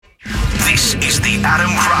The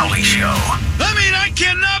Adam Crowley Show. I mean, I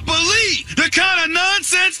cannot believe the kind of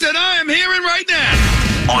nonsense that I am hearing right now.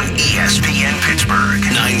 On ESPN Pittsburgh,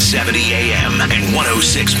 970 AM and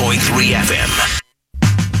 106.3 FM.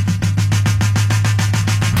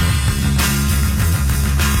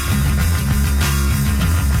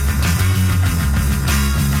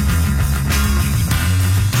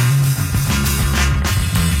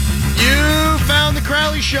 The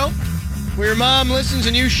Crowley Show, where your mom listens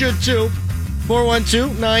and you should too.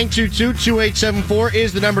 412-922-2874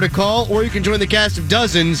 is the number to call, or you can join the cast of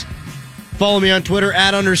dozens. Follow me on Twitter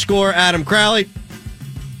 @_Adam Crowley.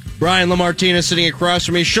 Brian LaMartina sitting across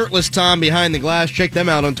from me, shirtless Tom behind the glass. Check them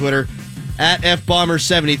out on Twitter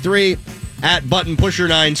 @FBomber73,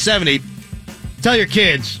 @ButtonPusher970. Tell your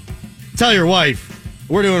kids, tell your wife,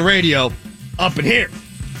 we're doing radio up in here.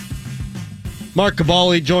 Mark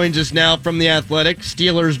Cavalli joins us now from The Athletic.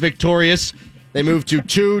 Steelers victorious. They moved to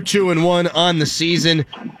 2-1 on the season.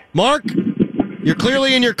 Mark, you're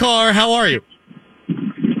clearly in your car. How are you?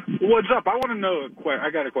 What's up? I want to know. I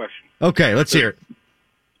got a question. Okay, let's hear it.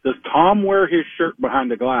 Does Tom wear his shirt behind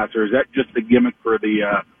the glass, or is that just a gimmick for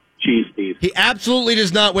the cheese teeth? He absolutely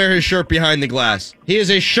does not wear his shirt behind the glass. He is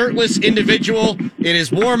a shirtless individual. It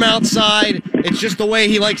is warm outside. It's just the way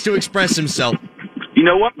he likes to express himself. You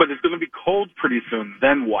know what? But it's going to be cold pretty soon.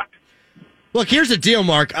 Then what? Look, here's the deal,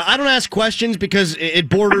 Mark. I don't ask questions because it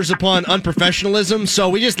borders upon unprofessionalism, so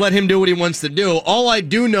we just let him do what he wants to do. All I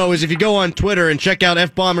do know is if you go on Twitter and check out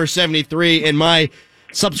FBomber73 and my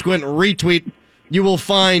subsequent retweet, you will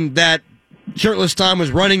find that shirtless Tom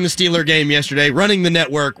was running the Steeler game yesterday, running the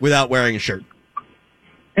network without wearing a shirt.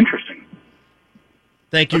 Interesting.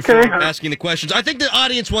 Thank you for asking the questions. I think the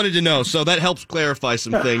audience wanted to know, so that helps clarify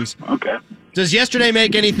some things. Okay. Does yesterday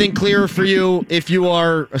make anything clearer for you if you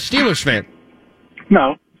are a Steelers fan?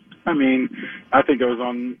 No. I mean, I think I was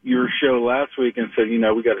on your show last week and said, we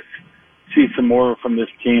got to see some more from this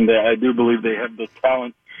team. That I do believe they have the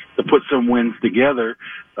talent to put some wins together,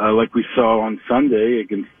 like we saw on Sunday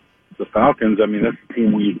against the Falcons. I mean, that's the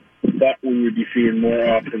team we thought we would be seeing more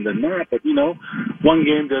often than not. But, one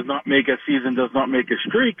game does not make a season, does not make a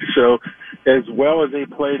streak. So as well as they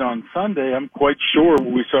played on Sunday, I'm quite sure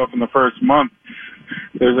what we saw from the first month,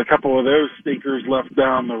 there's a couple of those stinkers left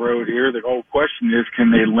down the road here. The whole question is, can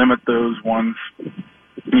they limit those ones,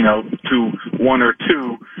 to one or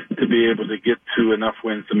two to be able to get to enough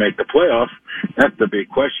wins to make the playoffs? That's the big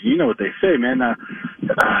question. You know what they say, man.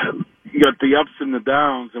 You got the ups and the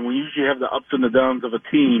downs, and when you usually have the ups and the downs of a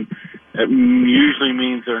team, it usually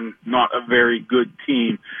means they're not a very good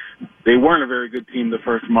team. They weren't a very good team the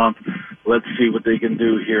first month. Let's see what they can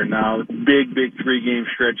do here now. Big 3-game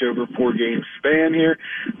stretch over 4-game span here.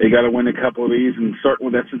 They got to win a couple of these and start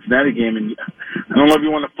with that Cincinnati game. And I don't know if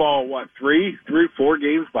you want to fall, 4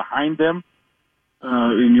 games behind them.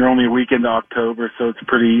 And you're only a week into October, so it's a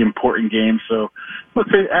pretty important game. So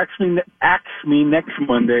let's say ask me next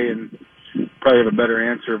Monday, and probably have a better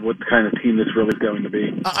answer of what kind of team this really is going to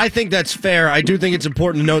be. I think that's fair. I do think it's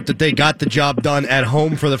important to note that they got the job done at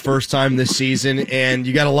home for the first time this season, and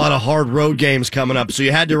you got a lot of hard road games coming up, so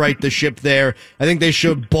you had to right the ship there. I think they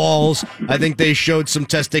showed balls. I think they showed some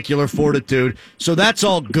testicular fortitude, so that's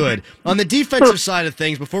all good. On the defensive side of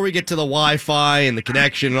things, before we get to the Wi-Fi and the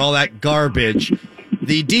connection and all that garbage,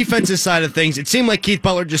 the defensive side of things, it seemed like Keith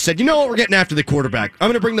Butler just said, you know what, we're getting after the quarterback. I'm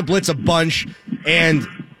going to bring the blitz a bunch, and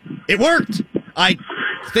it worked. I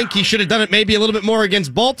think he should have done it maybe a little bit more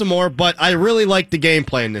against Baltimore, but I really like the game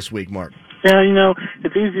plan this week, Mark. Yeah,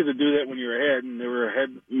 it's easy to do that when you're ahead, and they were ahead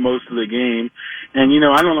most of the game. And,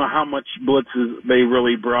 I don't know how much blitzes they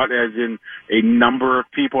really brought, as in a number of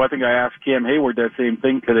people. I think I asked Cam Hayward that same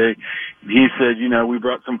thing today. He said, we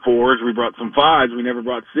brought some 4s, we brought some 5s, we never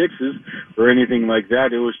brought 6s or anything like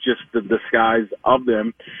that. It was just the disguise of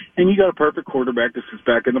them. And you got a perfect quarterback that sits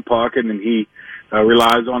back in the pocket, and he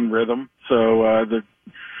relies on rhythm. So,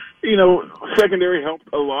 secondary helped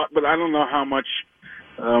a lot, but I don't know how much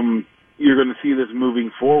you're going to see this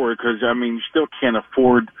moving forward, because, you still can't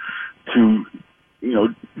afford to,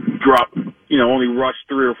 drop, only rush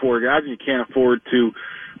 3 or 4 guys. You can't afford to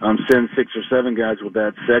send 6 or 7 guys with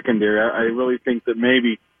that secondary. I really think that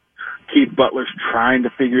maybe Keith Butler's trying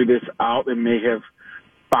to figure this out and may have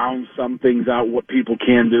found some things out, what people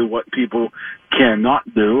can do, what people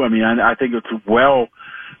cannot do. I think it's I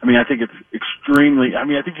think it's extremely, I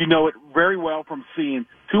think you know it very well from seeing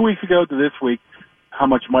 2 weeks ago to this week how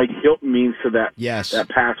much Mike Hilton means to that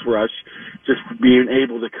pass rush, just being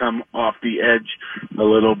able to come off the edge a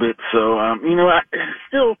little bit. So,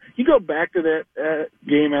 still, you go back to that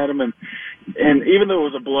game, Adam, and even though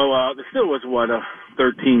it was a blowout, it still was, a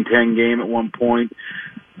 13-10 game at one point.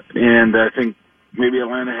 And I think maybe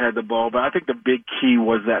Atlanta had the ball, but I think the big key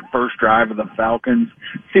was that first drive of the Falcons.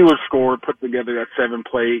 Steelers scored, put together that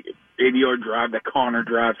 7-play, 80-yard drive, that Connor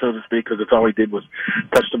drive, so to speak, because that's all he did was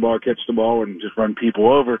touch the ball, catch the ball, and just run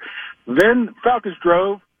people over. Then Falcons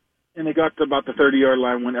drove, and they got to about the 30-yard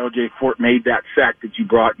line when L.J. Fort made that sack that you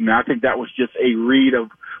brought. And I think that was just a read of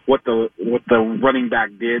what the running back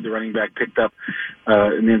did. The running back picked up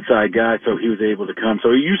an inside guy, so he was able to come.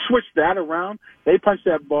 So you switch that around. They punched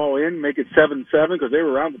that ball in, make it 7-7 because they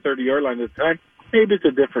were around the 30-yard line at the time. Maybe it's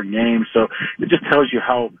a different game. So it just tells you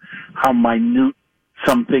how minute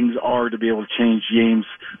some things are to be able to change games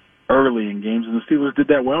early in games, and the Steelers did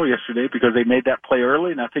that well yesterday because they made that play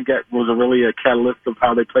early, and I think that was really a catalyst of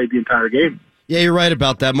how they played the entire game. Yeah, you're right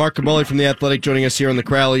about that. Mark Kaboly from The Athletic joining us here on the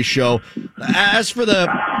Crowley Show. As for the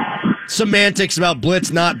semantics about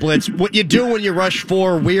blitz, not blitz, what you do when you rush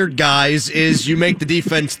 4 weird guys is you make the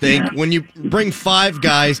defense think. When you bring 5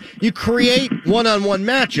 guys, you create one-on-one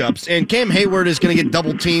matchups, and Cam Hayward is going to get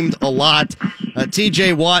double-teamed a lot.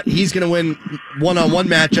 TJ Watt, he's going to win one-on-one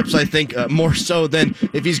matchups, I think, more so than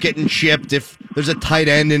if he's getting chipped, if there's a tight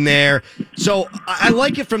end in there. So I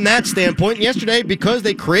like it from that standpoint. Yesterday, because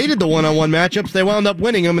they created the one-on-one matchups, they wound up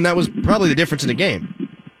winning them, and that was probably the difference in the game.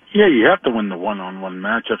 Yeah, you have to win the one-on-one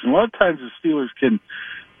matchups. And a lot of times the Steelers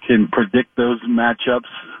can predict those matchups,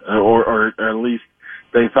 or at least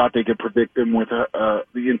they thought they could predict them with the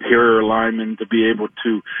interior lineman to be able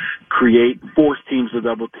to force teams to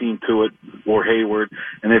double team to it, or Hayward.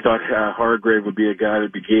 And they thought Hargrave would be a guy to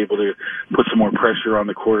be able to put some more pressure on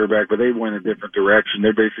the quarterback, but they went a different direction.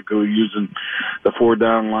 They're basically using the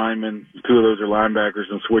 4-down linemen. 2 of those are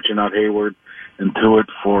linebackers, and switching out Hayward into it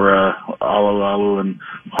for Alu and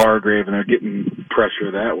Hargrave, and they're getting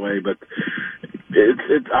pressure that way. But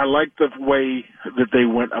I like the way that they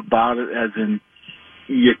went about it, as in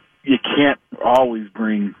you can't always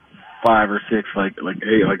bring 5 or 6 like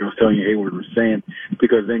I was telling you Hayward was saying,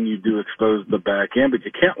 because then you do expose the back end, but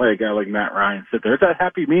you can't let a guy like Matt Ryan sit there. It's that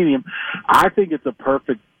happy medium. I think it's a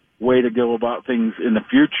perfect way to go about things in the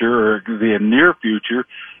future, or the near future,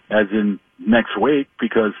 as in next week,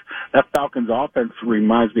 because that Falcons offense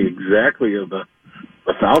reminds me exactly of the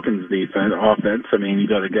Falcons offense. I mean, you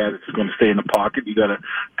got a guy that's going to stay in the pocket. You got a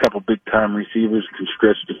couple big-time receivers who can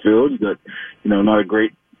stretch the field. You got, not a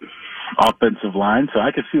great offensive line. So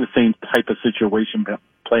I could see the same type of situation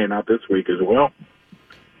playing out this week as well.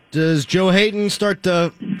 Does Joe Hayden start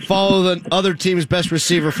to follow the other team's best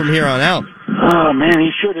receiver from here on out? Oh, man, he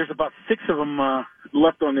should. There's about 6 of them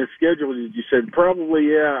left on this schedule, as you said. Probably,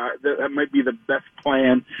 yeah, that might be the best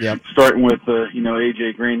plan. Yep. Starting with,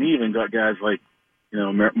 A.J. Green. He even got guys like,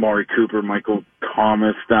 Maury Cooper, Michael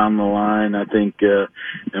Thomas down the line, I think, and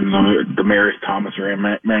Demaryius Thomas or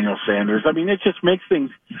Emmanuel Sanders. I mean, it just makes things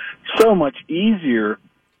so much easier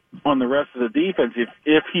on the rest of the defense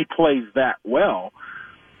if he plays that well,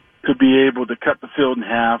 to be able to cut the field in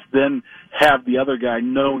half, then have the other guy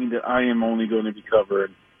knowing that I am only going to be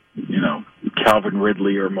covering, Calvin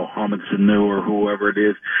Ridley or Mohamed Sanu or whoever it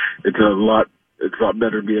is. It's a lot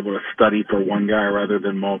better to be able to study for one guy rather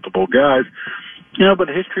than multiple guys. But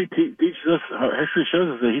history shows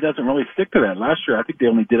us that he doesn't really stick to that. Last year, I think they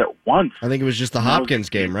only did it once. I think it was just the Hopkins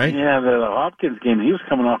game, right? Yeah, the Hopkins game. He was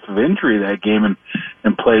coming off of injury that game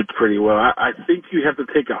and played pretty well. I think you have to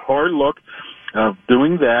take a hard look of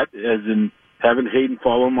doing that, as in having Hayden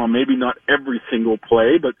follow him on maybe not every single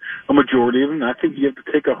play, but a majority of them. I think you have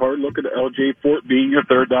to take a hard look at L.J. Fort being your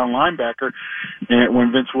 3rd-down linebacker, and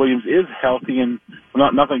when Vince Williams is healthy, and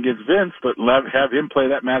nothing against Vince, but have him play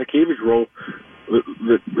that Matakevich role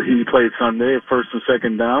that he played Sunday at 1st and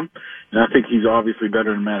 2nd down. And I think he's obviously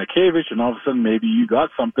better than Matakevich, and all of a sudden maybe you got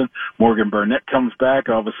something. Morgan Burnett comes back.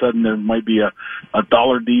 All of a sudden there might be a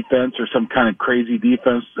dollar defense or some kind of crazy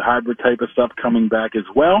defense, hybrid type of stuff coming back as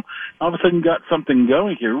well. All of a sudden you got something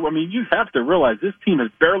going here. I mean, you have to realize this team has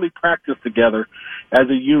barely practiced together as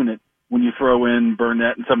a unit when you throw in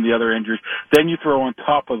Burnett and some of the other injuries. Then you throw on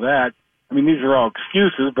top of that, I mean, these are all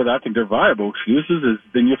excuses, but I think they're viable excuses.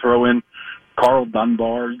 Then you throw in Carl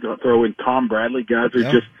Dunbar, you throw in Tom Bradley, guys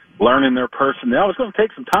are just learning their personnel. It's going to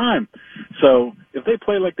take some time. So if they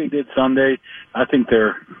play like they did Sunday, I think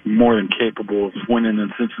they're more than capable of winning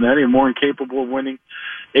in Cincinnati and more than capable of winning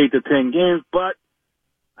 8 to 10 games. But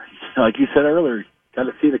like you said earlier, got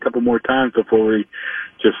to see it a couple more times before we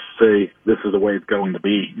just say this is the way it's going to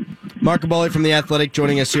be. Mark Kaboly from The Athletic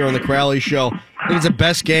joining us here on the Crowley Show. I think it's the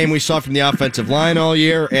best game we saw from the offensive line all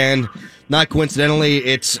year, and not coincidentally,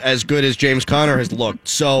 it's as good as James Conner has looked.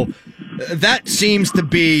 So that seems to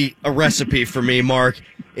be a recipe for me, Mark.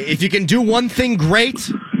 If you can do one thing great,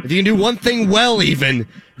 if you can do one thing well even,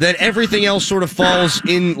 then everything else sort of falls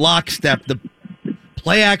in lockstep. The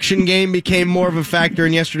play action game became more of a factor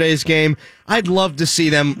in yesterday's game. I'd love to see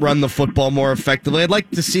them run the football more effectively. I'd like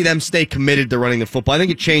to see them stay committed to running the football. I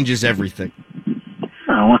think it changes everything.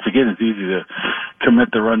 Once again, it's easy to commit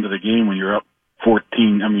the run to the game when you're up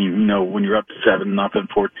 14. I mean, when you're up 7-0,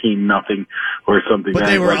 14-0, or something. But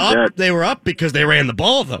they were like up. That. They were up because they ran the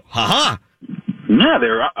ball, though. Ha ha. Yeah, they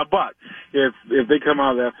were up. But if they come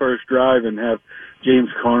out of that first drive and have James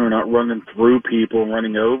Conner not running through people and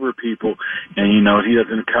running over people, and he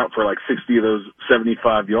doesn't account for like 60 of those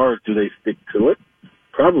 75 yards, do they stick to it?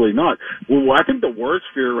 Probably not. Well, I think the worst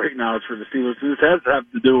fear right now is for the Steelers. This has to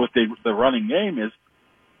have to do with the running game. Is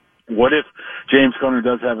what if James Conner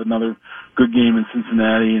does have another good game in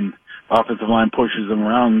Cincinnati and offensive line pushes him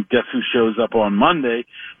around? Guess who shows up on Monday?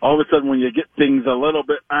 All of a sudden, when you get things a little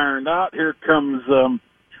bit ironed out, here comes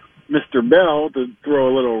Mr. Bell to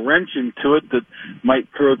throw a little wrench into it that might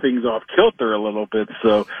throw things off kilter a little bit.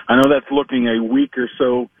 So I know that's looking a week or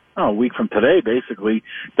so, a week from today, basically,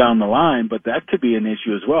 down the line, but that could be an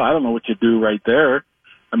issue as well. I don't know what you do right there.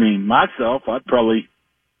 I mean, myself, I'd probably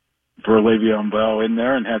throw Le'Veon Bell in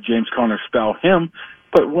there and have James Conner spell him.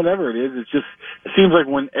 But whatever it is, it seems like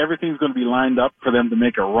when everything's going to be lined up for them to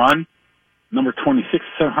make a run, number 26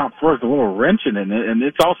 somehow throws a little wrench in it, and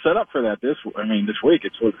it's all set up for that this week.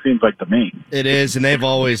 It's what it seems like to me. It is, and they've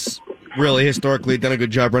always really historically done a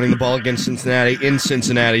good job running the ball against Cincinnati in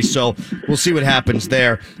Cincinnati, so we'll see what happens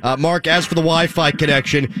there. Mark, as for the Wi-Fi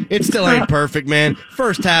connection, it still ain't perfect, man.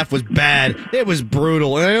 First half was bad. It was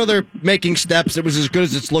brutal, and I know they're making steps. It was as good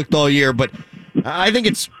as it's looked all year, but I think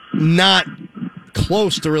it's not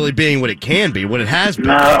close to really being what it can be, what it has been.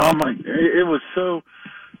 No, it was so...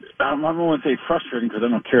 I don't want to say frustrating because I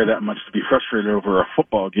don't care that much to be frustrated over a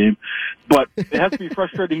football game, but it has to be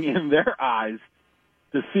frustrating in their eyes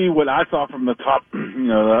to see what I saw from the top,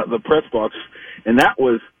 the press box, and that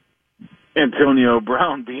was Antonio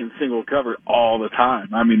Brown being single covered all the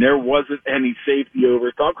time. I mean, there wasn't any safety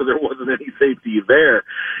over top because there wasn't any safety there.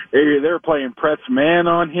 They were playing press man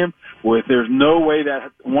on him with there's no way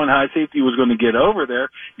that one high safety was going to get over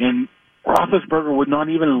there, and Roethlisberger would not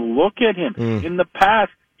even look at him. In the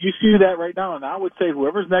past, you see that right now, and I would say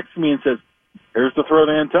whoever's next to me and says, here's the throw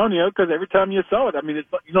to Antonio, because every time you saw it, I mean,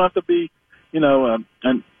 you don't have to be,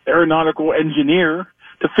 an aeronautical engineer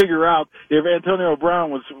to figure out if Antonio Brown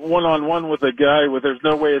was one-on-one with a guy where there's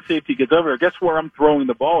no way a safety gets over there. Guess where I'm throwing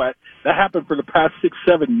the ball at? That happened for the past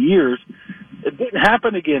 6-7 years. It didn't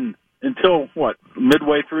happen again until,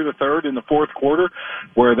 midway through the third in the fourth quarter,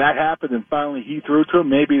 where that happened, and finally he threw to him.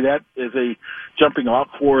 Maybe that is a jumping off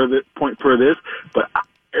point for this, but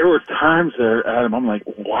there were times there, Adam, I'm like,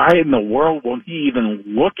 why in the world won't he even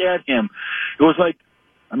look at him? It was like,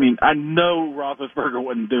 I know Roethlisberger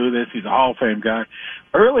wouldn't do this. He's a Hall of Fame guy.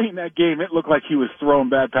 Early in that game, it looked like he was throwing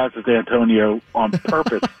bad passes to Antonio on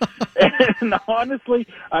purpose. And honestly,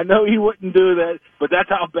 I know he wouldn't do that, but that's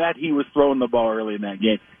how bad he was throwing the ball early in that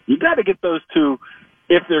game. You got to get those two,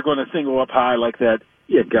 if they're going to single up high like that,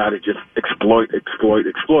 you got to just exploit.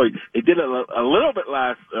 They did it a little bit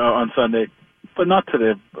on Sunday, but not to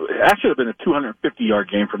that should have been a 250-yard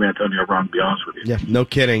game from Antonio Brown, to be honest with you. Yeah, no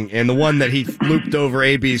kidding. And the one that he looped over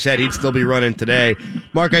AB's head, he'd still be running today.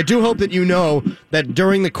 Mark, I do hope that you know that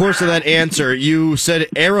during the course of that answer, you said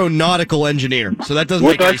aeronautical engineer. So that doesn't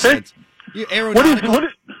make any sense.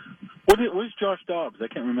 What is Josh Dobbs? I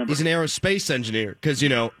can't remember. He's an aerospace engineer because,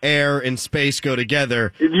 air and space go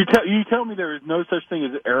together. You tell me there is no such thing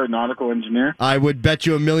as an aeronautical engineer? I would bet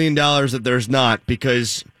you $1 million that there's not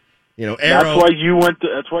because... Aero. That's why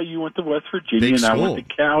you went to West Virginia, and I went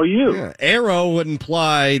to Cal U. Yeah. Aero would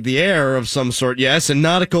imply the air of some sort, yes, and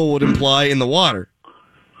nautical would imply in the water.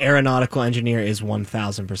 Aeronautical engineer is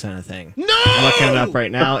 1,000% a thing. No! I'm looking it up right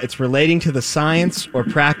now. It's relating to the science or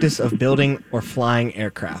practice of building or flying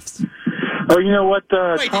aircrafts. Oh, you know what?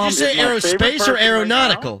 Wait, Tom, did you say aerospace or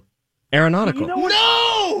aeronautical? Aeronautical. You know what?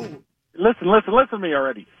 No! Listen to me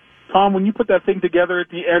already. Tom, when you put that thing together at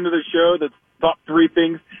the end of the show, that's top 3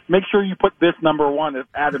 things, make sure you put this number 1 if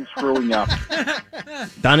Adam's screwing up.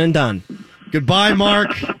 Done and done. Goodbye,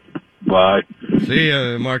 Mark. Bye. See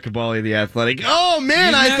ya, Mark Cabali, the Athletic. Oh,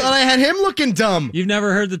 man, I thought I had him looking dumb. You've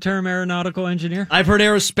never heard the term aeronautical engineer? I've heard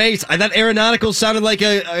aerospace. I thought aeronautical sounded like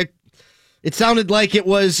it sounded like it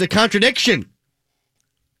was a contradiction.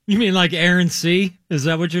 You mean like air and sea? Is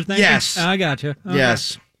that what you're thinking? Yes. I got you. Okay.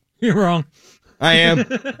 Yes. You're wrong. I am.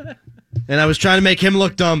 And I was trying to make him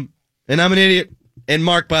look dumb. And I'm an idiot. And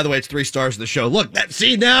Mark, by the way, it's 3 stars of the show. Look,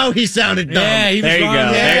 see, now he sounded dumb. Yeah, he was there you wrong.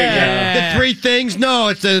 go. Yeah. There you The 3 things? No,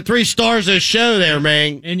 it's the 3 stars of the show there,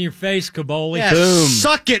 man. In your face, Caboli. Yeah, Boom.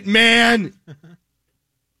 suck it, man.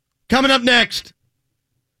 Coming up next,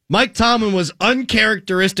 Mike Tomlin was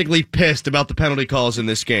uncharacteristically pissed about the penalty calls in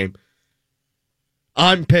this game.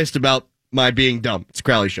 I'm pissed about my being dumb. It's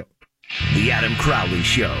Crowley Show. The Adam Crowley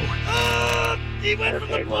Show. He went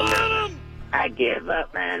from the bottom. I give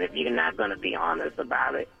up, man. If you're not going to be honest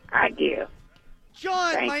about it, I give.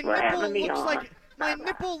 John, Thanks for having me on. My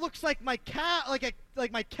nipple looks like my cat,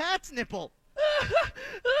 like my cat's nipple.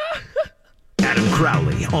 Adam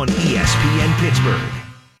Crowley on ESPN Pittsburgh.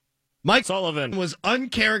 Mike Sullivan was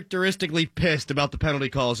uncharacteristically pissed about the penalty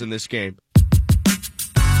calls in this game. Wait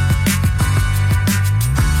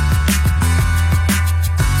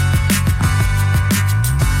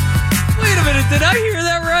a minute, did I hear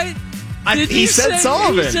that right? He said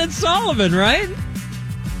Sullivan. He said Sullivan, right?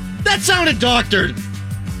 That sounded doctored.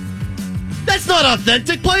 That's not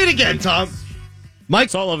authentic. Play it again, Tom. Mike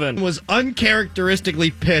Sullivan was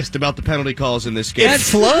uncharacteristically pissed about the penalty calls in this game. It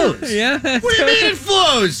flows. Yeah. What do you mean it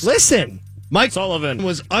flows? Listen. Mike Sullivan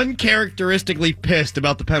was uncharacteristically pissed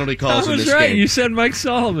about the penalty calls in this That was right. game. You said Mike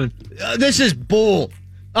Sullivan. This is bull.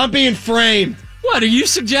 I'm being framed. What, are you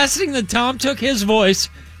suggesting that Tom took his voice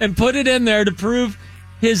and put it in there to prove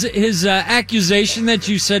his accusation that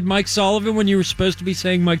you said Mike Sullivan when you were supposed to be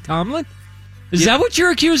saying Mike Tomlin? Is that what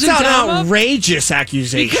you're accusing It's Tom an of? outrageous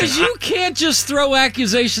accusation. Because you can't just throw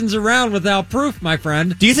accusations around without proof, my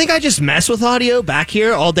friend. Do you think I just mess with audio back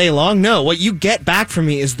here all day long? No. What you get back from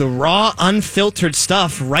me is the raw, unfiltered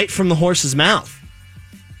stuff right from the horse's mouth.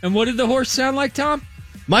 And what did the horse sound like, Tom?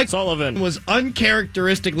 Mike Sullivan was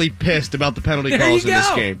uncharacteristically pissed about the penalty There calls you in this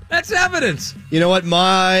go. game. That's evidence. You know what?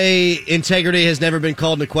 My integrity has never been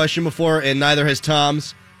called into question before, and neither has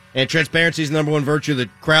Tom's. And transparency is the number one virtue of the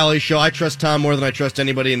Crowley Show. I trust Tom more than I trust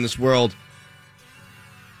anybody in this world.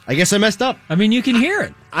 I guess I messed up. I mean, you can hear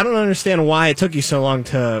it. I don't understand why it took you so long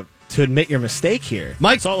to admit your mistake here.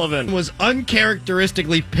 Mike Sullivan was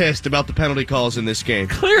uncharacteristically pissed about the penalty calls in this game.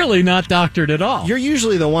 Clearly not doctored at all. You're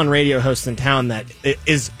usually the one radio host in town that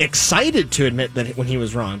is excited to admit that when he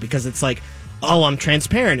was wrong, because it's like, oh, I'm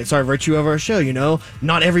transparent. It's our virtue of our show, you know?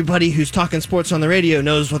 Not everybody who's talking sports on the radio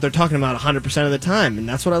knows what they're talking about 100% of the time, and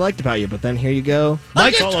that's what I liked about you. But then here you go.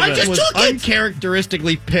 Mike Sullivan was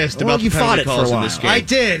uncharacteristically pissed about the penalty calls in this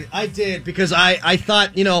game. I did, because I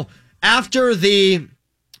thought, you know, after the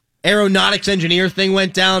aeronautics engineer thing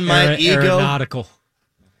went down, my ego... Aeronautical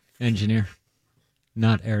engineer,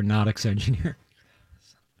 not aeronautics engineer.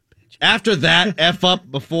 After that F-up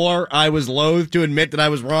before, I was loath to admit that I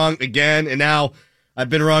was wrong again, and now I've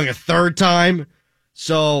been wrong a third time.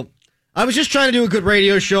 So I was just trying to do a good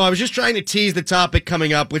radio show. I was just trying to tease the topic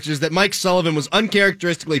coming up, which is that Mike Sullivan was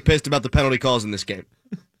uncharacteristically pissed about the penalty calls in this game.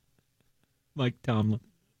 Mike Tomlin.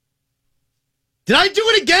 Did I do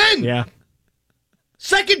it again? Yeah.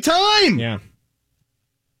 Second time? Yeah.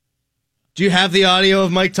 Do you have the audio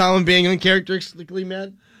of Mike Tomlin being uncharacteristically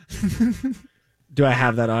mad? Do I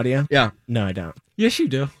have that audio? Yeah. No, I don't. Yes, you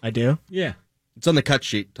do. I do? Yeah. It's on the cut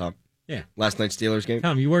sheet, Tom. Yeah. Last night's Steelers game.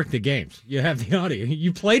 Tom, you work the games. You have the audio.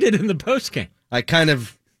 You played it in the post game. I kind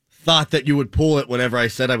of thought that you would pull it whenever I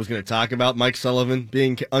said I was going to talk about Mike Sullivan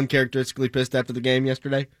being uncharacteristically pissed after the game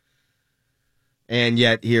yesterday. And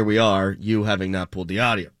yet, here we are, you having not pulled the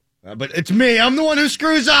audio. But it's me. I'm the one who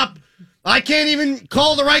screws up. I can't even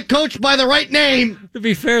call the right coach by the right name. To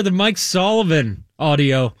be fair, the Mike Sullivan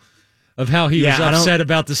audio of how he was upset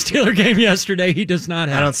about the Steeler game yesterday, he does not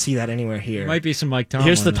have. I don't see that anywhere here. Might be some Mike Tomlin.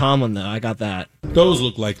 Here's the Tomlin, though. I got that. Those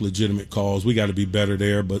look like legitimate calls. We got to be better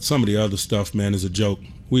there, but some of the other stuff, man, is a joke.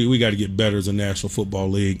 We got to get better as a National Football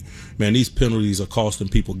League. Man, these penalties are costing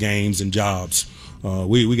people games and jobs.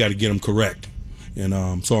 We got to get them correct.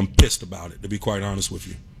 And so I'm pissed about it, to be quite honest with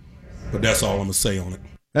you. But that's all I'm going to say on it.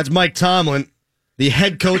 That's Mike Tomlin, the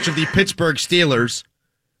head coach of the Pittsburgh Steelers.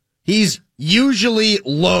 He's usually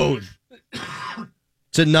loath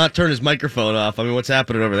to not turn his microphone off. I mean, what's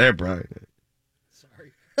happening over there, Brian?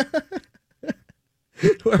 Sorry.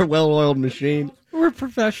 We're a well-oiled machine. We're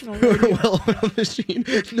professional. We're a well-oiled machine.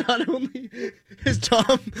 Not only is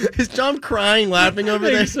Tom crying, laughing over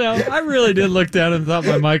there. So I really did look down and thought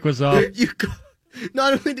my mic was off.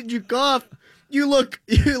 Not only did you cough, you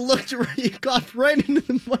coughed right into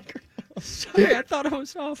the microphone. Sorry, I thought I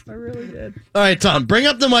was off. I really did. All right, Tom, bring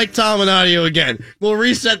up the Mike Tomlin audio again. We'll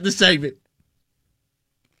reset the segment.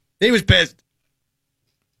 He was pissed.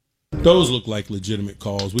 Those look like legitimate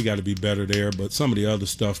calls. We got to be better there, but some of the other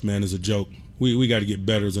stuff, man, is a joke. We got to get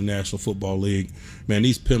better as a National Football League. Man,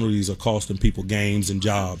 these penalties are costing people games and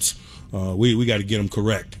jobs. We got to get them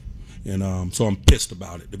correct. And so I'm pissed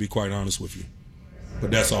about it, to be quite honest with you.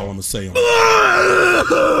 But that's all I'm going to say on it.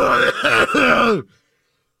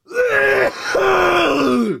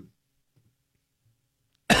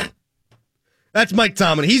 That's Mike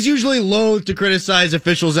Tomlin. He's usually loath to criticize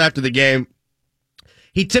officials after the game.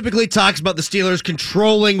 He typically talks about the Steelers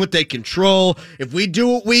controlling what they control. If we do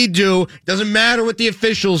what we do, it doesn't matter what the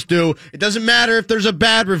officials do. It doesn't matter if there's a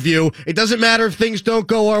bad review. It doesn't matter if things don't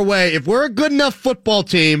go our way. If we're a good enough football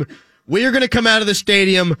team, we are going to come out of the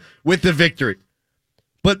stadium with the victory.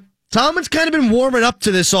 But Tomlin's kind of been warming up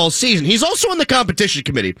to this all season. He's also on the competition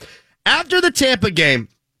committee. After the Tampa game,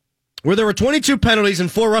 where there were 22 penalties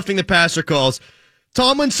and 4 roughing the passer calls,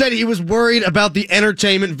 Tomlin said he was worried about the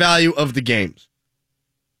entertainment value of the games.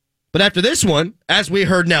 But after this one, as we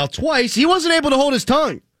heard now twice, he wasn't able to hold his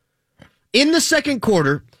tongue. In the second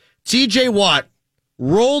quarter, T.J. Watt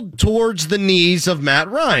rolled towards the knees of Matt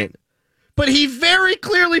Ryan. But he very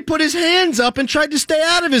clearly put his hands up and tried to stay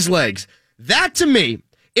out of his legs. That, to me,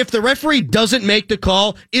 if the referee doesn't make the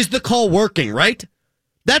call, is the call working, right?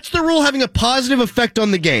 That's the rule having a positive effect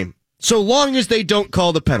on the game, so long as they don't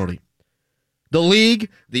call the penalty. The league,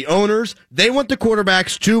 the owners, they want the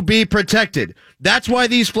quarterbacks to be protected. That's why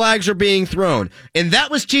these flags are being thrown. And that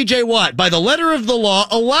was T.J. Watt, by the letter of the law,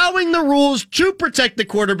 allowing the rules to protect the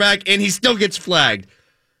quarterback, and he still gets flagged.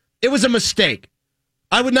 It was a mistake.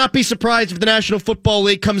 I would not be surprised if the National Football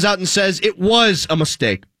League comes out and says it was a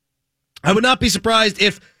mistake. I would not be surprised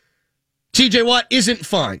if T.J. Watt isn't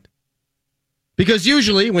fined. Because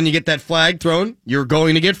usually, when you get that flag thrown, you're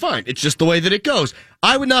going to get fined. It's just the way that it goes.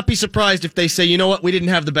 I would not be surprised if they say, you know what, we didn't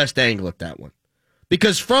have the best angle at that one.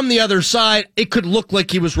 Because from the other side, it could look like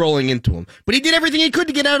he was rolling into him. But he did everything he could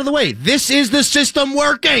to get out of the way. This is the system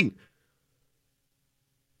working.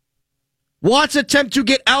 Watt's attempt to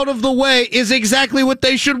get out of the way is exactly what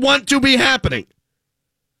they should want to be happening.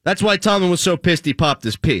 That's why Tomlin was so pissed he popped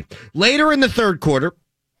his pee. Later in the third quarter,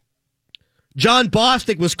 John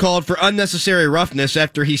Bostic was called for unnecessary roughness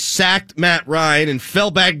after he sacked Matt Ryan and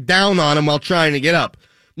fell back down on him while trying to get up.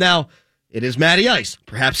 Now, it is Matty Ice.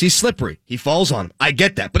 Perhaps he's slippery. He falls on him. I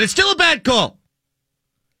get that, but it's still a bad call.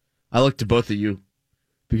 I looked to both of you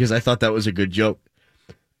because I thought that was a good joke.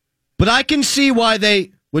 But I can see why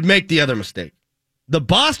they would make the other mistake. The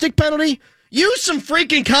Bostic penalty, use some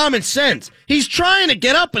freaking common sense. He's trying to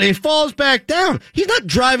get up and he falls back down. He's not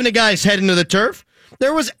driving a guy's head into the turf.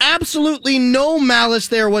 There was absolutely no malice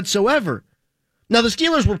there whatsoever. Now, the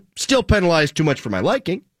Steelers were still penalized too much for my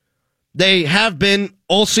liking. They have been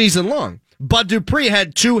all season long. Bud Dupree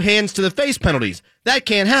had 2 hands to the face penalties. That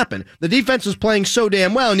can't happen. The defense was playing so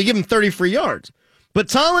damn well, and you give him 30 free yards. But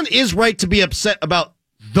Tomlin is right to be upset about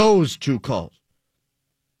those 2 calls.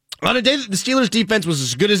 On a day that the Steelers' defense was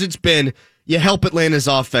as good as it's been, you help Atlanta's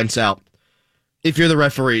offense out if you're the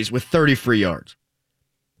referees with 30 free yards.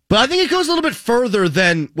 But I think it goes a little bit further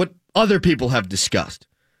than what other people have discussed.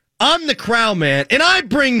 I'm the Crow Man, and I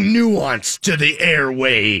bring nuance to the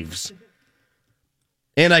airwaves.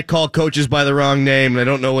 And I call coaches by the wrong name, and I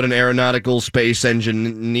don't know what an aeronautical space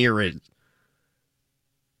engineer is.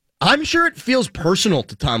 I'm sure it feels personal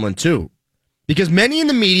to Tomlin, too, because many in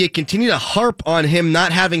the media continue to harp on him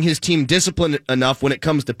not having his team disciplined enough when it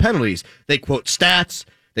comes to penalties. They quote stats,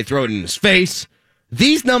 they throw it in his face.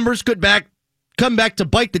 These numbers could come back to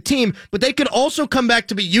bite the team, but they could also come back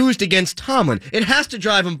to be used against Tomlin. It has to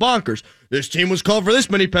drive him bonkers. This team was called for this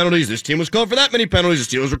many penalties. This team was called for that many penalties.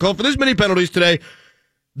 The Steelers were called for this many penalties today.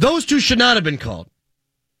 Those 2 should not have been called.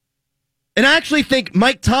 And I actually think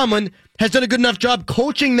Mike Tomlin has done a good enough job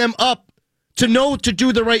coaching them up to know to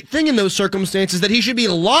do the right thing in those circumstances, that he should be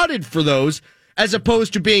lauded for those as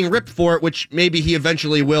opposed to being ripped for it, which maybe he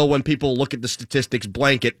eventually will when people look at the statistics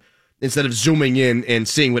blanket instead of zooming in and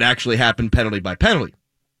seeing what actually happened penalty by penalty.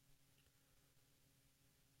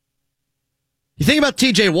 You think about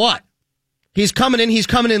T.J. Watt. He's coming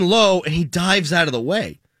in low, and he dives out of the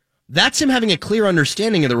way. That's him having a clear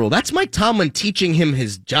understanding of the rule. That's Mike Tomlin teaching him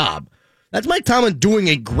his job. That's Mike Tomlin doing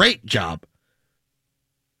a great job.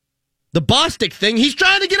 The Bostic thing, he's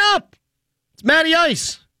trying to get up. It's Matty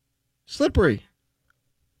Ice. Slippery.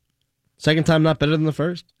 Second time not better than the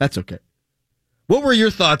first? That's okay. What were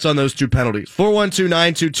your thoughts on those 2 penalties?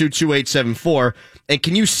 412-922-2874. And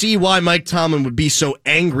can you see why Mike Tomlin would be so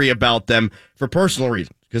angry about them for personal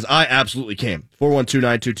reasons? Because I absolutely can.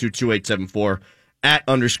 412-922-2874 at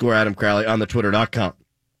 _Adam Crowley on the Twitter.com.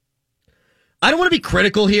 I don't want to be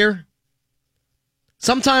critical here.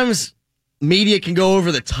 Sometimes media can go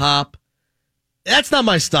over the top. That's not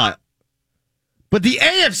my style. But the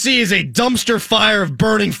AFC is a dumpster fire of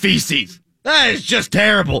burning feces. That is just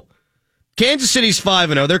terrible. Kansas City's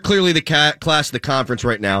 5-0. They're clearly the class of the conference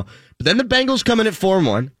right now. But then the Bengals come in at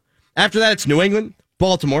 4-1. After that, it's New England,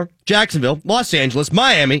 Baltimore, Jacksonville, Los Angeles,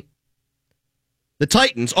 Miami, the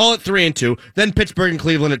Titans, all at 3-2. Then Pittsburgh and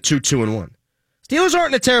Cleveland at 2-2-1. Steelers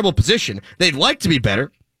aren't in a terrible position. They'd like to be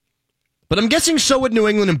better, but I'm guessing so would New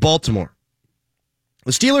England and Baltimore.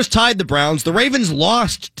 The Steelers tied the Browns. The Ravens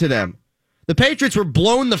lost to them. The Patriots were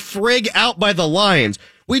blown the frig out by the Lions.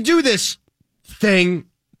 We do this thing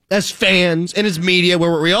as fans and as media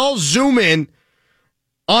where we all zoom in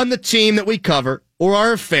on the team that we cover or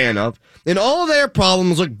are a fan of, and all their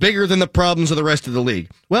problems look bigger than the problems of the rest of the league.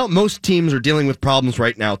 Well, most teams are dealing with problems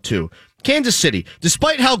right now, too. Kansas City,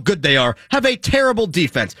 despite how good they are, have a terrible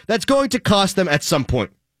defense that's going to cost them at some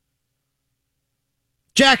point.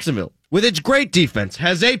 Jacksonville, with its great defense,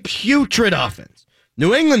 has a putrid offense.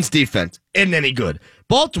 New England's defense isn't any good.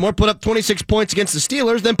 Baltimore put up 26 points against the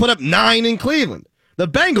Steelers, then put up 9 in Cleveland. The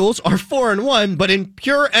Bengals are 4-1, but in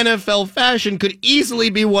pure NFL fashion could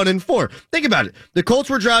easily be 1-4. Think about it. The Colts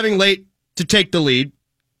were driving late to take the lead.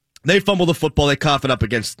 They fumble the football. They cough it up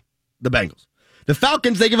against the Bengals. The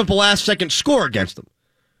Falcons, they give up a last-second score against them.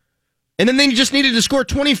 And then they just needed to score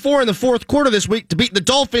 24 in the fourth quarter this week to beat the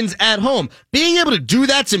Dolphins at home. Being able to do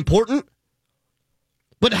that's important,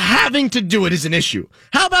 but having to do it is an issue.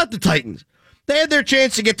 How about the Titans? They had their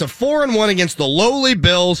chance to get to 4-1 against the lowly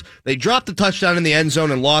Bills. They dropped the touchdown in the end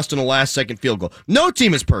zone and lost on a last-second field goal. No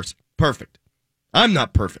team is perfect. I'm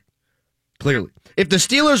not perfect, clearly. If the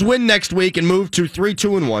Steelers win next week and move to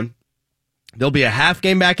 3-2-1, they'll be a half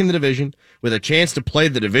game back in the division with a chance to play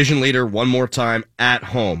the division leader one more time at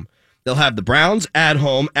home. They'll have the Browns at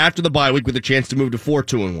home after the bye week with a chance to move to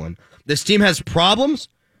 4-2-1. This team has problems,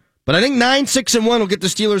 but I think 9-6-1 will get the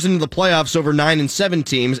Steelers into the playoffs over 9-7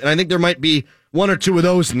 teams, and I think there might be one or two of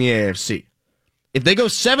those in the AFC. If they go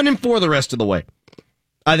 7-4 the rest of the way,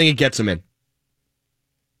 I think it gets them in.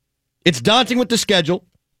 It's daunting with the schedule,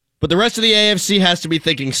 but the rest of the AFC has to be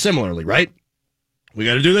thinking similarly, right? We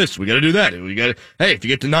got to do this. We got to do that. Hey, if you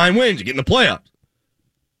get to 9 wins, you get in the playoffs.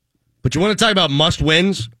 But you want to talk about must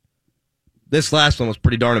wins? This last one was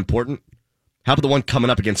pretty darn important. How about the one coming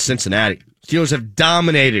up against Cincinnati? Steelers have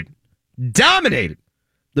dominated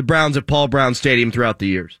the Browns at Paul Brown Stadium throughout the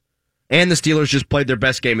years. And the Steelers just played their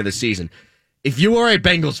best game of the season. If you are a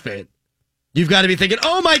Bengals fan, you've got to be thinking,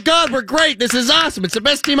 oh my God, we're great. This is awesome. It's the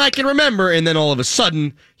best team I can remember. And then all of a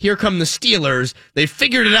sudden, here come the Steelers. They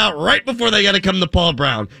figured it out right before they got to come to Paul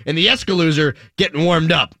Brown. And the Escalooser getting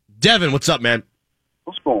warmed up. Devin, what's up, man?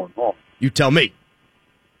 What's going on? You tell me.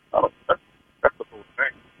 Oh, that's the whole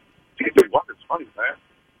thing. TJ Watt is funny, man.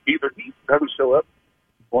 Either he doesn't show up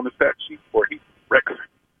on the stat sheet or he wrecks it.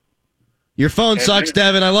 Your phone sucks,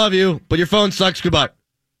 Devin. I love you, but your phone sucks. Goodbye.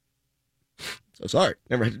 So sorry.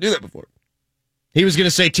 Never had to do that before. He was going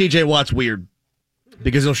to say TJ Watt's weird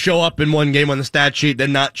because he'll show up in one game on the stat sheet,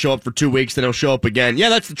 then not show up for 2 weeks, then he'll show up again. Yeah,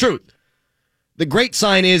 that's the truth. The great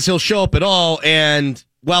sign is he'll show up at all, and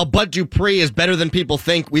while Bud Dupree is better than people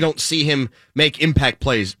think, we don't see him make impact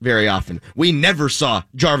plays very often. We never saw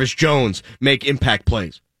Jarvis Jones make impact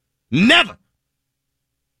plays. Never.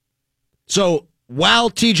 So while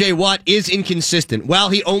TJ Watt is inconsistent, while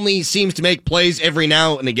he only seems to make plays every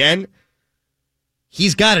now and again,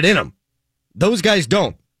 he's got it in him. Those guys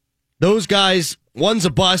don't. Those guys, one's a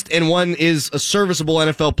bust and one is a serviceable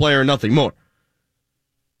NFL player and nothing more.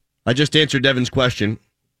 I just answered Devin's question.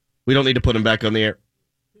 We don't need to put him back on the air.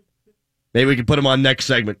 Maybe we can put him on next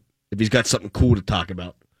segment if he's got something cool to talk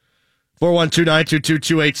about.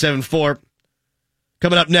 412-922-2874.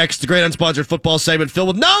 Coming up next, the great unsponsored football segment filled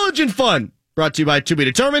with knowledge and fun. Brought to you by To Be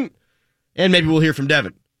Determined. And maybe we'll hear from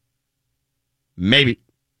Devin. Maybe.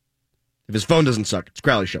 If his phone doesn't suck. It's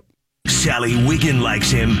Crowley Show. Sally Wiggin likes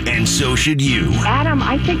him, and so should you. Adam,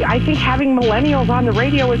 I think having millennials on the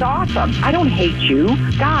radio is awesome. I don't hate you.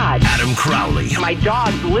 God. Adam Crowley. My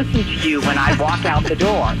dogs listen to you when I walk out the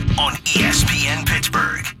door. On ESPN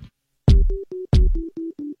Pittsburgh.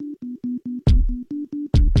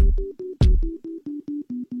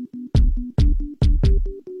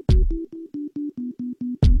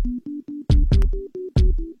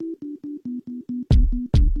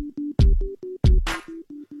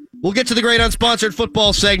 We'll get to the great unsponsored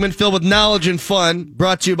football segment filled with knowledge and fun,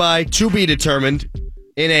 brought to you by To Be Determined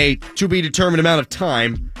in a to be determined amount of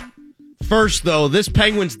time. First, though, this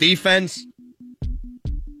Penguins defense,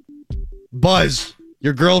 Buzz,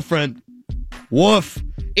 your girlfriend, woof.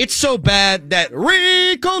 It's so bad that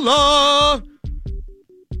Ricola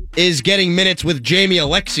is getting minutes with Jamie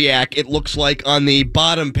Alexiak, it looks like, on the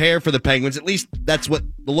bottom pair for the Penguins. At least that's what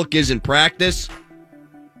the look is in practice.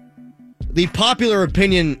 The popular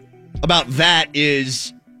opinion about that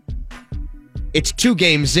is it's 2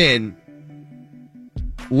 games in.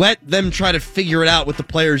 Let them try to figure it out with the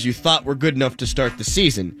players you thought were good enough to start the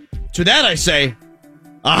season. To that I say,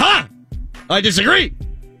 aha! I disagree.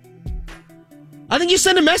 I think you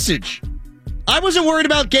send a message. I wasn't worried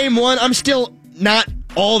about game one. I'm still not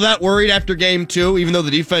all that worried after game two, even though the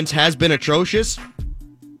defense has been atrocious.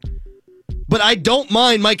 But I don't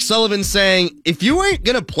mind Mike Sullivan saying, if you ain't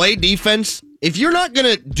going to play defense, if you're not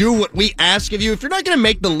going to do what we ask of you, if you're not going to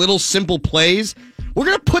make the little simple plays, we're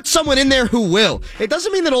going to put someone in there who will. It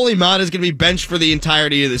doesn't mean that Ole Mata is going to be benched for the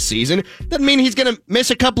entirety of the season. It doesn't mean he's going to miss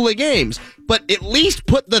a couple of games. But at least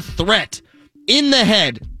put the threat in the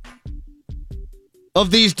head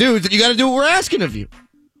of these dudes that you got to do what we're asking of you.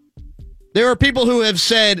 There are people who have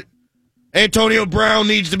said Antonio Brown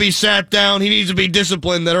needs to be sat down, he needs to be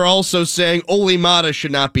disciplined, that are also saying Ole Mata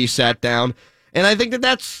should not be sat down. And I think that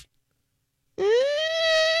that's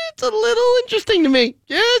it's a little interesting to me.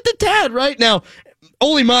 Just a tad, right? Now,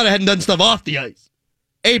 Ole Mata hadn't done stuff off the ice.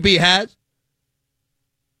 AB has.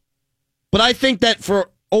 But I think that for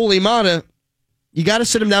Ole Mata, you got to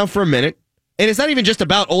sit him down for a minute. And it's not even just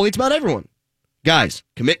about Ole, it's about everyone. Guys,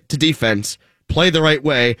 commit to defense. Play the right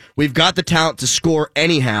way. We've got the talent to score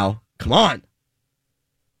anyhow. Come on.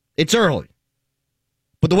 It's early.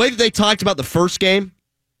 But the way that they talked about the first game,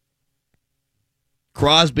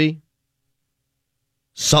 Crosby,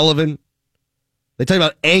 Sullivan, they talked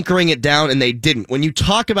about anchoring it down, and they didn't. When you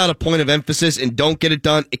talk about a point of emphasis and don't get it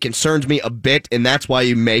done, it concerns me a bit, and that's why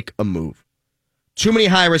you make a move. Too many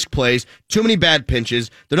high-risk plays, too many bad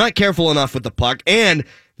pinches. They're not careful enough with the puck, and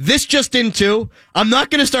this just in too, I'm not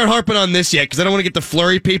going to start harping on this yet because I don't want to get the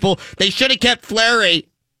Fleury people. They should have kept Fleury,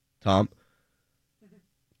 Tom.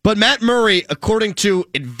 But Matt Murray, according to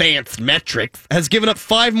advanced metrics, has given up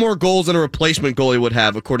 5 more goals than a replacement goalie would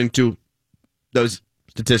have, according to those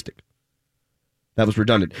statistics. That was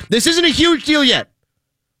redundant. This isn't a huge deal yet,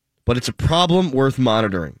 but it's a problem worth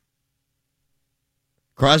monitoring.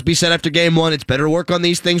 Crosby said after game 1, it's better to work on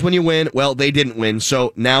these things when you win. Well, they didn't win,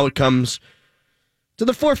 so now it comes to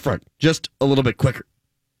the forefront just a little bit quicker.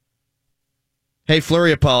 Hey,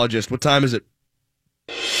 Fleury apologist, what time is it?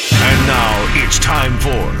 And now it's time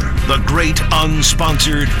for the great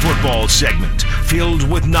unsponsored football segment filled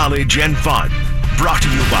with knowledge and fun. Brought to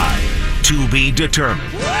you by To Be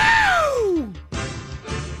Determined. Woo!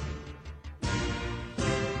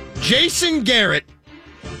 Jason Garrett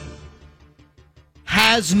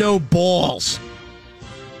has no balls.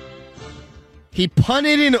 He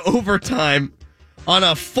punted in overtime on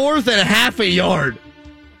a 4th and a half a yard.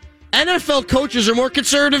 NFL coaches are more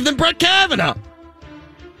conservative than Brett Kavanaugh.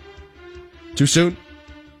 Too soon?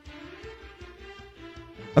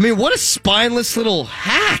 I mean, what a spineless little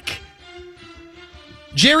hack.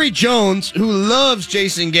 Jerry Jones, who loves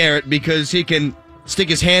Jason Garrett because he can stick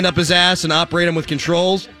his hand up his ass and operate him with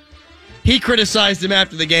controls, he criticized him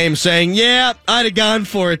after the game, saying, yeah, I'd have gone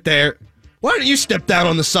for it there. Why don't you step down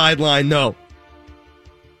on the sideline? No.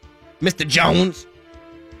 Mr. Jones.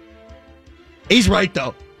 He's right,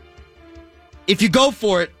 though. If you go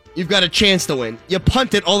for it, you've got a chance to win. You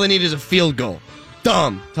punt it, all they need is a field goal.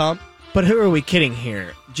 Dumb, Tom. But who are we kidding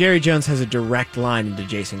here? Jerry Jones has a direct line into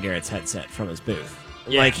Jason Garrett's headset from his booth.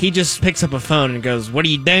 Yeah. Like, he just picks up a phone and goes, what are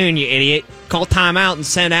you doing, you idiot? Call timeout and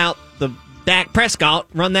send out the Dak Prescott,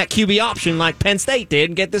 run that QB option like Penn State did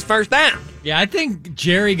and get this first down. Yeah, I think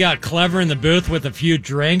Jerry got clever in the booth with a few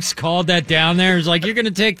drinks, called that down there. He's like, you're going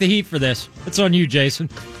to take the heat for this. It's on you, Jason.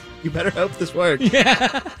 You better hope this works.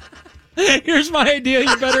 Yeah. Here's my idea.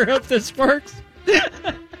 You better hope this works.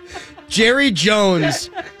 Jerry Jones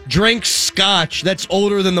drinks scotch that's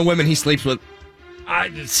older than the women he sleeps with.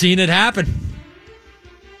 I've seen it happen.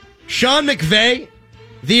 Sean McVay,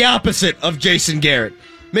 the opposite of Jason Garrett.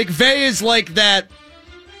 McVay is like that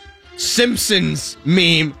Simpsons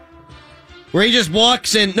meme where he just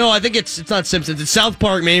walks in. No, I think it's not Simpsons. It's South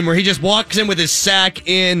Park meme where he just walks in with his sack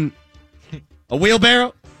in a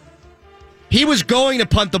wheelbarrow. He was going to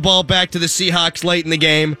punt the ball back to the Seahawks late in the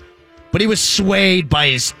game, but he was swayed by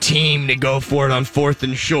his team to go for it on 4th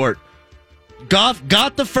and short. Goff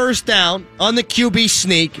got the first down on the QB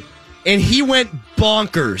sneak, and he went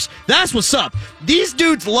bonkers. That's what's up. These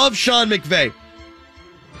dudes love Sean McVay.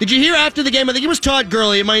 Did you hear after the game? I think it was Todd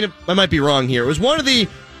Gurley. I might be wrong here. It was one of the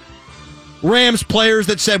Rams players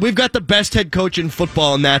that said, we've got the best head coach in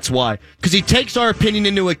football, and that's why. Because he takes our opinion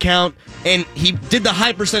into account, and he did the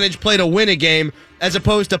high percentage play to win a game, as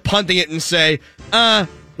opposed to punting it and say,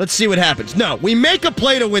 let's see what happens. No, we make a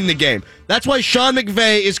play to win the game. That's why Sean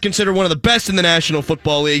McVay is considered one of the best in the National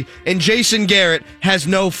Football League, and Jason Garrett has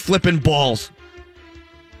no flipping balls.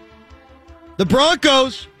 The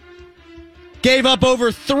Broncos gave up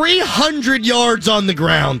over 300 yards on the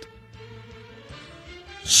ground.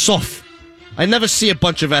 Soft. I never see a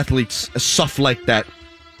bunch of athletes as soft like that.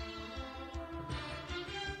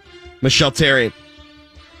 Michelle Therrien.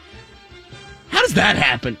 How does that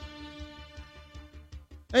happen?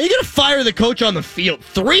 Are you going to fire the coach on the field?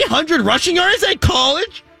 300 rushing yards at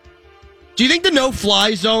college? Do you think the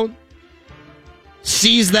no-fly zone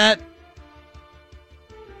sees that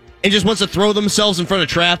and just wants to throw themselves in front of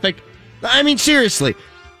traffic? I mean, seriously.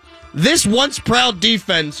 This once-proud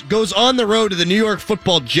defense goes on the road to the New York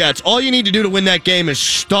Football Jets. All you need to do to win that game is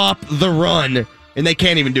stop the run, and they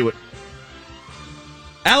can't even do it.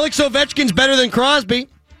 Alex Ovechkin's better than Crosby.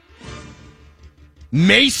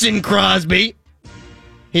 Mason Crosby.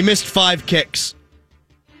 He missed 5 kicks.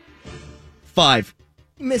 5.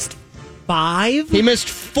 Missed 5? He missed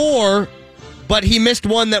 4, but he missed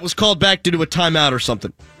one that was called back due to a timeout or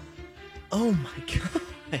something. Oh, my God.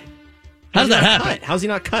 How does that happen? Cut? How's he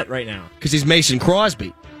not cut right now? Because he's Mason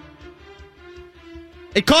Crosby.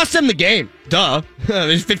 It cost him the game. Duh.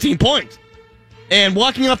 There's 15 points. And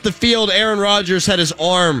walking off the field, Aaron Rodgers had his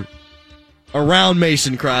arm around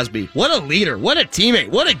Mason Crosby. What a leader. What a teammate.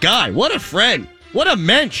 What a guy. What a friend. What a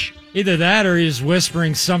mensch. Either that or he's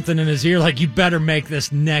whispering something in his ear like, you better make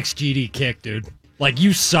this next GD kick, dude. Like,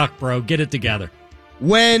 you suck, bro. Get it together.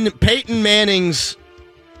 When Peyton Manning's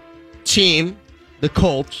team, the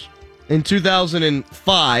Colts, in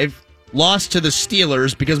 2005, lost to the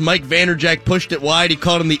Steelers because Mike Vanderjagt pushed it wide. He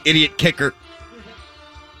called him the idiot kicker.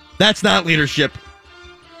 That's not leadership.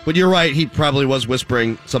 But you're right, he probably was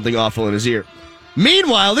whispering something awful in his ear.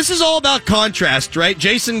 Meanwhile, this is all about contrast, right?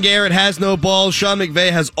 Jason Garrett has no balls. Sean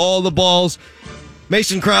McVay has all the balls.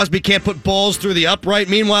 Mason Crosby can't put balls through the upright.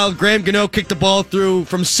 Meanwhile, Graham Gano kicked the ball through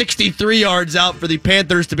from 63 yards out for the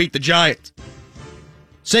Panthers to beat the Giants.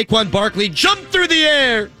 Saquon Barkley jumped through the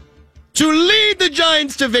air to lead the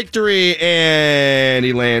Giants to victory, and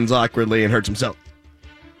he lands awkwardly and hurts himself.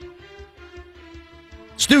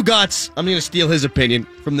 Stu Gotts, I'm going to steal his opinion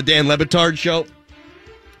from the Dan Le Batard show.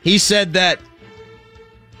 He said that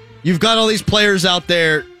you've got all these players out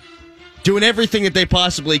there doing everything that they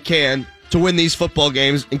possibly can to win these football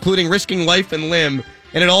games, including risking life and limb,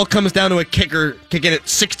 and it all comes down to a kicker kicking it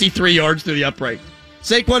 63 yards through the upright.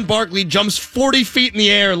 Saquon Barkley jumps 40 feet in the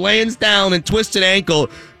air, lands down, and twists an ankle.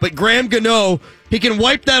 But Graham Gano, he can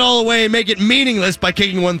wipe that all away and make it meaningless by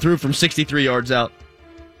kicking one through from 63 yards out.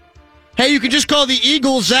 Hey, you can just call the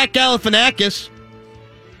Eagles Zach Galifianakis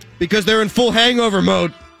because they're in full hangover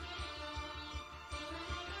mode.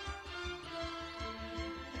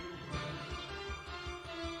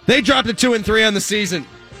 They dropped to 2-3 on the season.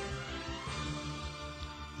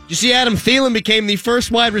 You see, Adam Thielen became the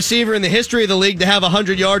first wide receiver in the history of the league to have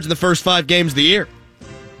 100 yards in the first 5 games of the year.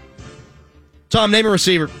 Tom, name a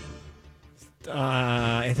receiver.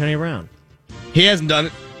 Antonio Brown. He hasn't done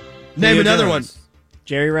it. Name Julio another Jones. one.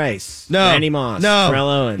 Jerry Rice. No. Randy Moss. No. Terrell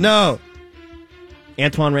Owens. No.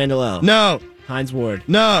 Antoine Randall. No. Hines Ward.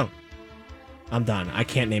 No. I'm done. I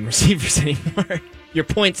can't name receivers anymore. Your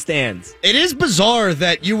point stands. It is bizarre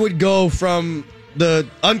that you would go from the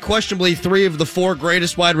unquestionably 3 of the 4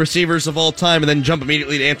 greatest wide receivers of all time and then jump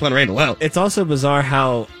immediately to Antoine Randall. It's also bizarre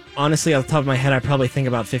how, honestly, off the top of my head, I probably think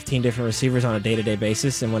about 15 different receivers on a day-to-day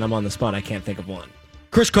basis, and when I'm on the spot, I can't think of one.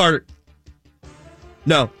 Chris Carter.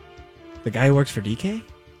 No. The guy who works for DK?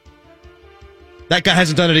 That guy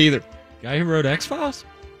hasn't done it either. Guy who wrote X-Files?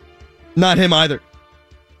 Not him either.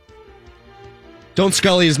 Don't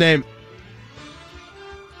scully his name.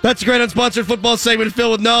 That's a great unsponsored football segment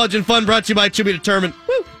filled with knowledge and fun, brought to you by To Be Determined.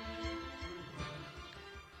 Woo.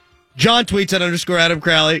 John tweets at _Adam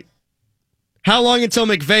Crowley. How long until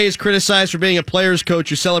McVay is criticized for being a player's coach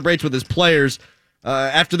who celebrates with his players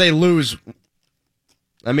after they lose?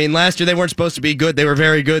 I mean, last year they weren't supposed to be good. They were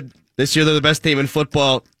very good. This year they're the best team in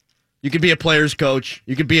football. You could be a player's coach.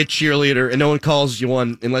 You could be a cheerleader, and no one calls you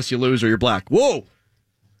one unless you lose or you're black. Whoa.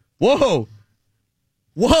 Whoa.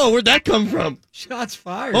 Whoa, where'd that come from? Shots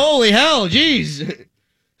fired. Holy hell, jeez.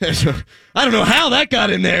 I don't know how that got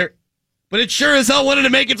in there, but it sure as hell wanted to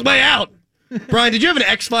make its way out. Brian, did you have an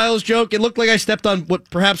X-Files joke? It looked like I stepped on what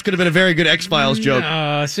perhaps could have been a very good X-Files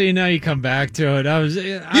joke. See, now you come back to it.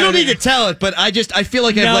 You don't need to tell it, but I feel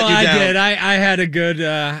like I've let you down. I did. I had a good,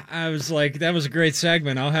 I was like, that was a great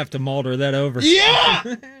segment. I'll have to Mulder that over. Yeah!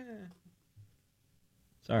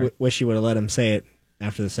 Sorry. Wish you would have let him say it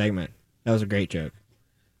after the segment. That was a great joke.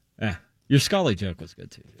 Yeah. Your Scully joke was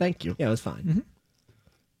good, too. Thank you. Yeah, it was fine. Mm-hmm.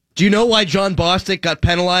 Do you know why John Bostic got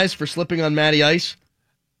penalized for slipping on Matty Ice?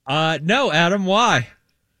 No, Adam, why?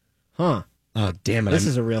 Huh. Oh, damn it. This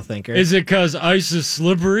is a real thinker. Is it because ice is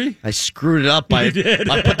slippery? I screwed it up. I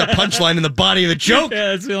put the punchline in the body of the joke. Yeah,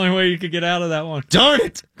 that's the only way you could get out of that one. Darn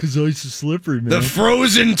it. Because ice is slippery, man. The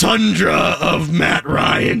frozen tundra of Matt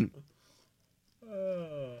Ryan.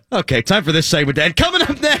 Okay, time for this segment, Dan. Coming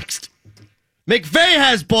up next, McVay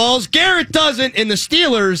has balls. Garrett doesn't, and the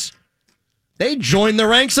Steelers, They joined the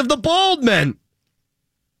ranks of the bald men.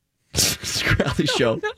 It's Crowley Show.